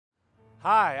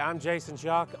Hi, I'm Jason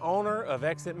Jock, owner of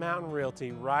Exit Mountain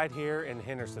Realty right here in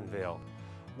Hendersonville.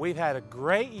 We've had a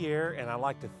great year and I'd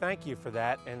like to thank you for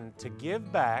that, and to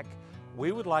give back,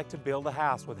 we would like to build a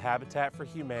house with Habitat for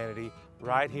Humanity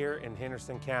right here in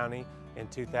Henderson County in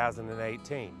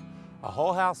 2018. A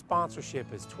whole house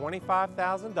sponsorship is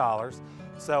 $25,000,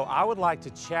 so I would like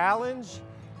to challenge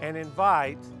and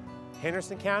invite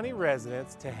Henderson County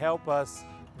residents to help us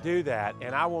do that,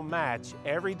 and I will match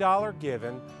every dollar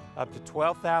given up to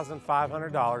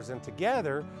 $12,500, and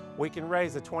together we can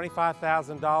raise the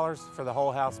 $25,000 for the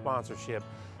whole house sponsorship.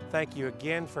 Thank you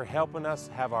again for helping us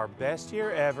have our best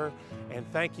year ever, and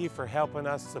thank you for helping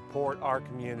us support our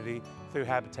community through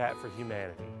Habitat for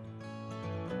Humanity.